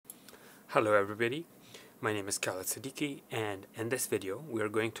Hello everybody, my name is Khaled Siddiqui, and in this video we are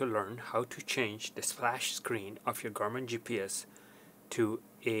going to learn how to change the splash screen of your Garmin GPS to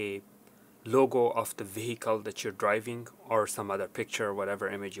a logo of the vehicle that you're driving or some other picture or whatever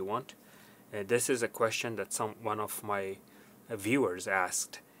image you want. This is a question that one of my viewers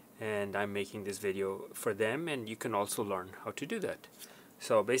asked, and I'm making this video for them, and you can also learn how to do that.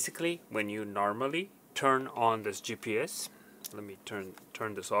 So basically, when you normally turn on this GPS, let me turn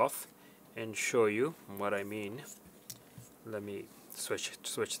this off and show you what I mean. Let me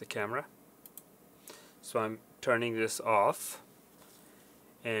switch the camera. So I'm turning this off,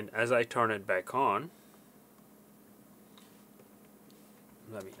 and as I turn it back on,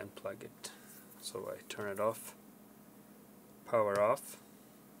 let me unplug it. So I turn it off, power off.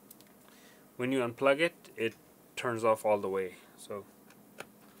 When you unplug it, it turns off all the way. So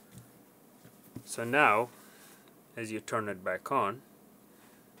now as you turn it back on,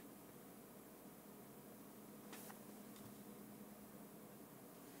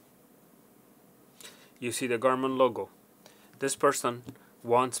 you see the Garmin logo. This person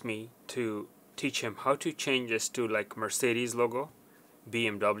wants me to teach him how to change this to like Mercedes logo,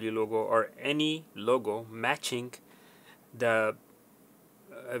 BMW logo, or any logo matching the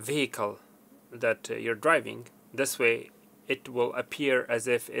vehicle that you're driving. This way it will appear as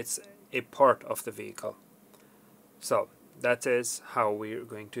if it's a part of the vehicle. So that is how we're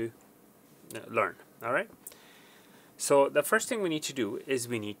going to learn. Alright? So the first thing we need to do is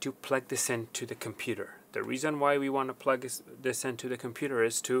we need to plug this into the computer. The reason why we want to plug this into the computer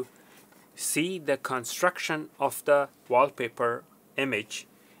is to see the construction of the wallpaper image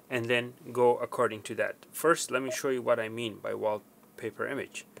and then go according to that. First, let me show you what I mean by wallpaper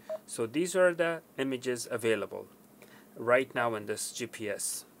image. So these are the images available right now in this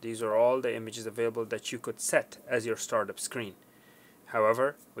GPS. These are all the images available that you could set as your startup screen.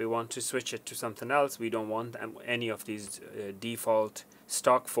 However, we want to switch it to something else. We don't want any of these default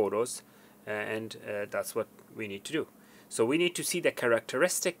stock photos, and that's what we need to do. So we need to see the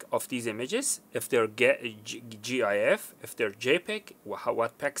characteristic of these images, if they're GIF, if they're JPEG,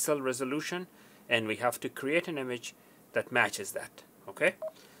 what pixel resolution, and we have to create an image that matches that. Okay,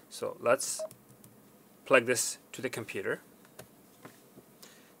 so let's plug this to the computer.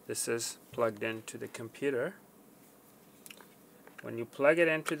 This is plugged into the computer. When you plug it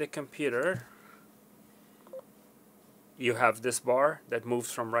into the computer, you have this bar that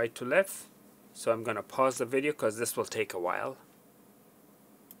moves from right to left. So I'm going to pause the video because this will take a while.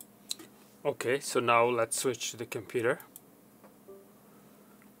 Okay, so now let's switch to the computer.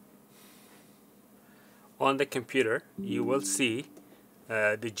 On the computer, you will see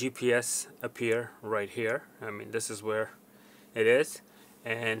the GPS appear right here. I mean, this is where it is.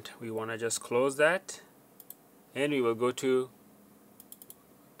 And we want to just close that. And we will go to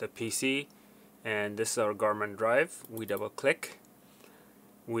the PC, and this is our Garmin drive. We double click,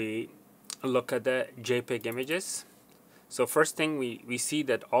 we look at the JPEG images. So first thing, we see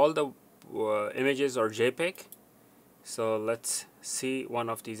that all the images are JPEG. So let's see one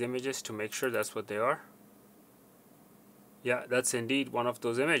of these images to make sure that's what they are. Yeah, that's indeed one of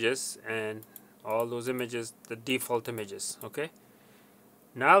those images, and all those images, the default images. Okay,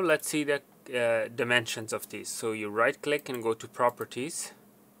 now let's see the dimensions of these. So you right click and go to properties.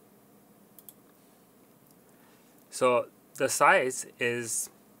 So the size is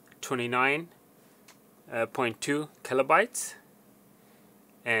 29.2 kilobytes,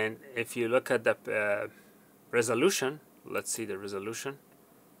 and if you look at the resolution, let's see the resolution.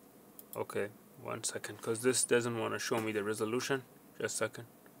 Okay, 1 second, because this doesn't want to show me the resolution. Just a second.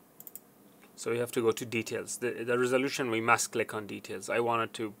 So we have to go to details. The resolution, we must click on details. I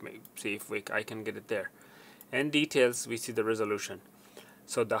wanted to see if I can get it there. And details, we see the resolution.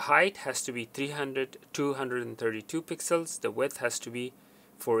 So the height has to be 232 pixels. The width has to be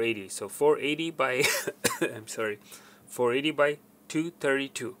 480. So 480 by I'm sorry, 480 by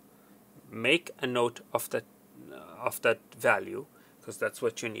 232. Make a note of that value, because that's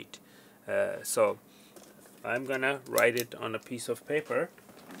what you need. So I'm gonna write it on a piece of paper.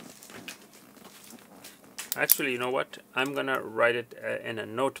 Actually, you know what? I'm gonna write it in a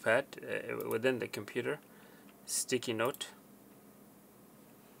notepad within the computer. Sticky note.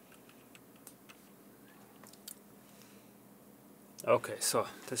 Okay, so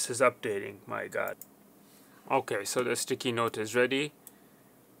this is updating, my God. Okay, so the sticky note is ready.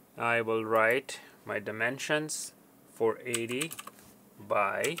 I will write my dimensions, 480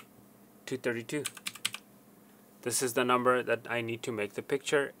 by 232. This is the number that I need to make the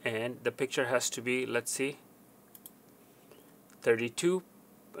picture, and the picture has to be, let's see, 29.2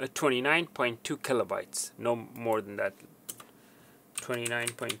 kilobytes, no more than that.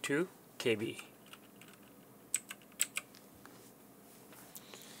 29.2 KB.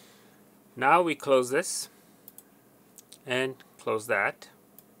 Now we close this and close that.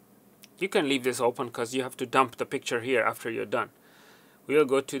 You can leave this open because you have to dump the picture here after you're done. We will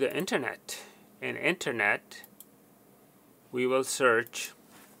go to the internet. In internet, we will search,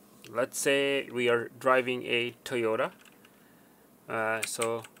 let's say we are driving a Toyota.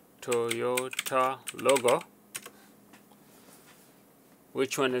 So Toyota logo.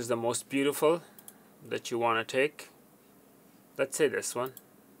 Which one is the most beautiful that you want to take? Let's say this one,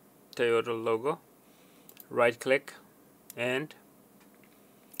 Toyota logo. Right click and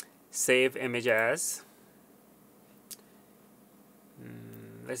save image as.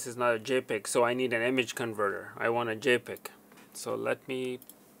 This is not a JPEG, so I need an image converter. I want a JPEG. So let me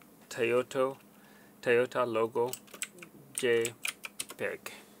Toyota logo JPEG.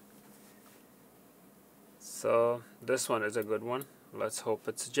 So this one is a good one. Let's hope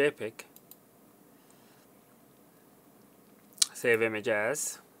it's a JPEG. Save image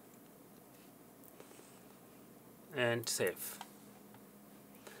as and save.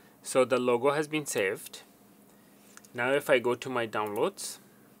 So the logo has been saved. Now if I go to my downloads,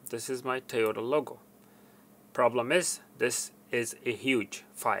 this is my Toyota logo. Problem is, this is a huge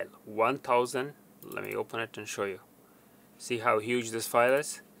file, 1000. Let me open it and show you. See how huge this file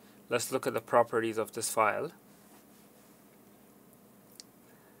is? Let's look at the properties of this file.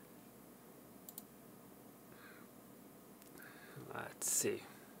 Let's see.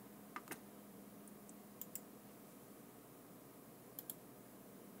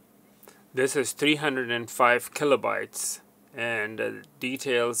 This is 305 kilobytes, and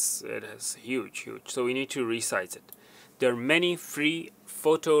details, it is huge. So we need to resize it. There are many free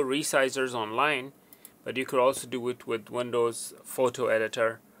photo resizers online, but you could also do it with Windows Photo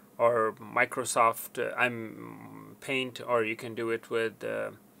Editor or Microsoft Paint, or you can do it with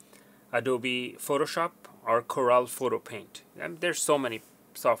Adobe Photoshop or Corel Photo Paint. There's so many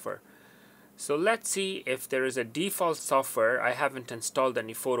software. So let's see if there is a default software. I haven't installed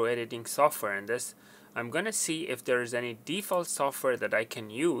any photo editing software in this. I'm going to see if there is any default software that I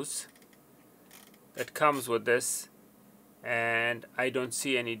can use that comes with this, and I don't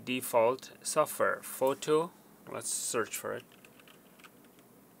see any default software. Photo, let's search for it.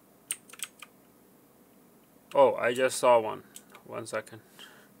 Oh, I just saw one. 1 second.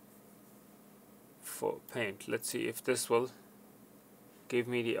 Paint. Let's see if this will give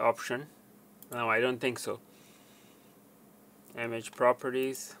me the option. No, I don't think so. Image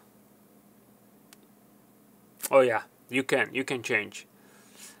properties. Oh yeah, you can change.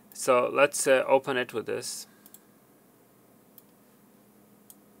 So let's open it with this.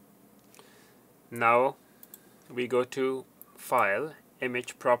 Now we go to File,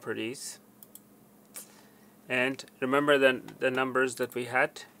 Image Properties, and remember the numbers that we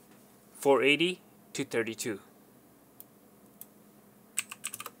had, 480 to 32.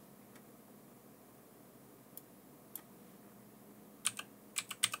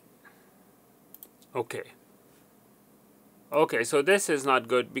 Okay, so this is not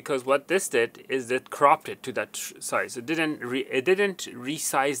good, because what this did is it cropped it to that size. It didn't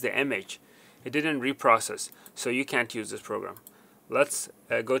resize the image. It didn't reprocess. So you can't use this program. Let's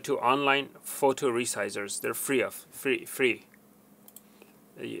go to online photo resizers. They're free.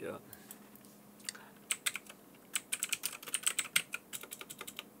 Yeah.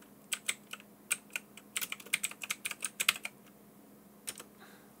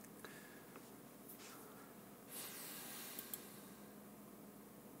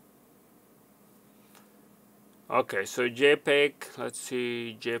 Okay, so JPEG, let's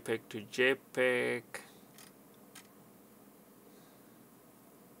see, JPEG to JPEG.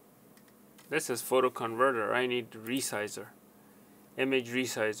 This is photo converter. I need resizer, image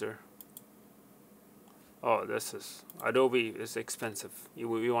resizer. Oh, this is Adobe is expensive.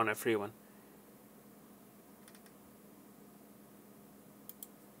 We want a free one.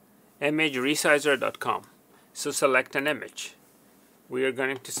 ImageResizer.com. So select an image. We are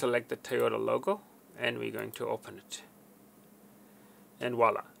going to select the Toyota logo, and we're going to open it, and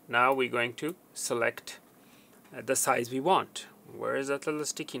voila. Now we're going to select the size we want. Where is that little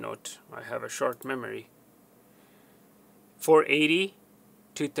sticky note? I have a short memory. 480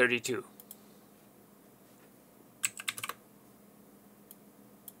 to 32.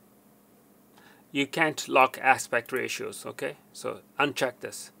 You can't lock aspect ratios, okay? So uncheck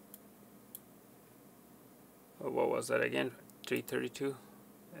this. What was that again? 332?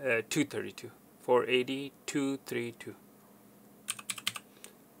 232. 480, 232.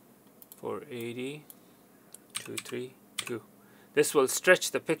 480, 232. This will stretch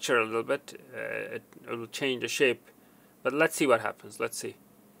the picture a little bit. It will change the shape. But let's see what happens. Let's see.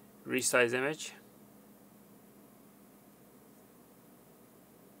 resize image,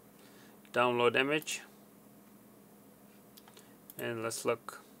 download image, and let's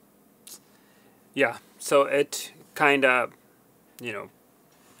look. Yeah, so it kind of, you know,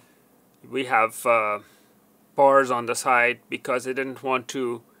 we have bars on the side because I didn't want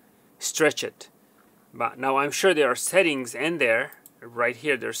to stretch it. But now I'm sure there are settings in there. Right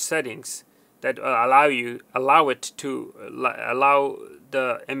here there's settings that allow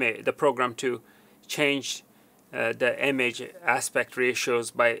the program to change the image aspect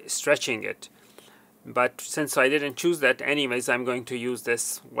ratios by stretching it. But since I didn't choose that anyways, I'm going to use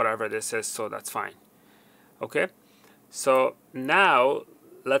this, whatever this is, so that's fine. Okay, so now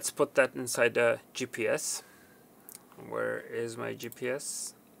let's put that inside the GPS. Where is my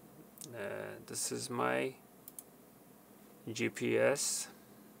GPS? This is my GPS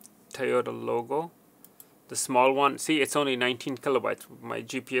Toyota logo, the small one. See, it's only 19 kilobytes. My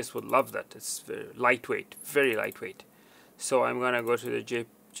GPS would love that. It's very lightweight, very lightweight. So I'm gonna go to the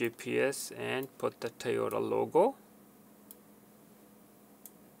GPS and put the Toyota logo,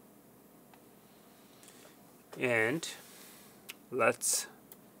 and let's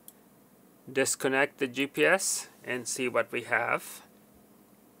disconnect the GPS and see what we have.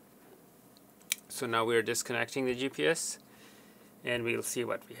 So now we're disconnecting the GPS and we'll see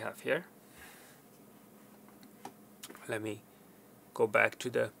what we have here. Let me go back to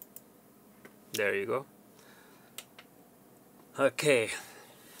the, there you go. Okay.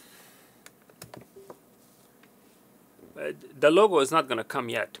 The logo is not going to come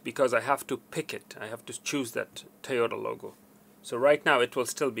yet because I have to pick it. I have to choose that Toyota logo. So right now it will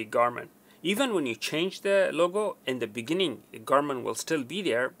still be Garmin. Even when you change the logo, in the beginning Garmin will still be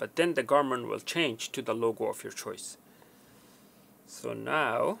there, but then the Garmin will change to the logo of your choice. So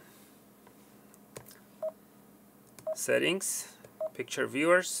now, settings, picture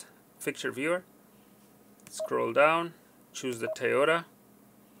viewer, scroll down, choose the Toyota,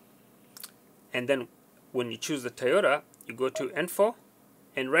 and then when you choose the Toyota, you go to info,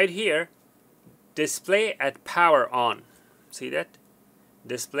 and right here, display at power on. See that?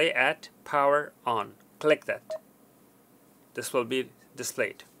 Display at power on. Click that. This will be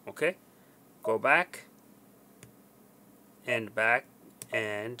displayed. Okay? Go back and back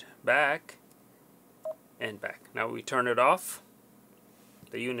and back and back. Now we turn it off.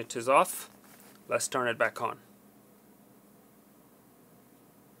 The unit is off. Let's turn it back on.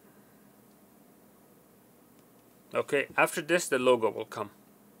 Okay, after this the logo will come.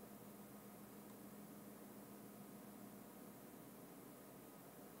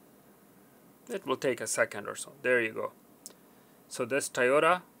 It will take a second or so. There you go. So this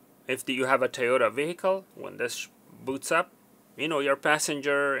Toyota, if you have a Toyota vehicle, when this boots up, you know, your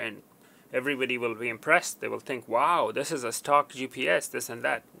passenger and everybody will be impressed. They will think, wow, this is a stock GPS, this and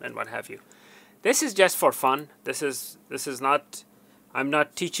that, and what have you. This is just for fun. This is not, I'm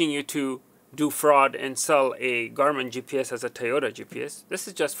not teaching you to do fraud and sell a Garmin GPS as a Toyota GPS. This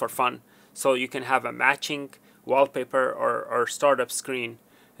is just for fun, so you can have a matching wallpaper or startup screen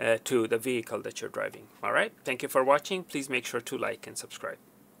to the vehicle that you're driving. Alright, thank you for watching. Please make sure to like and subscribe.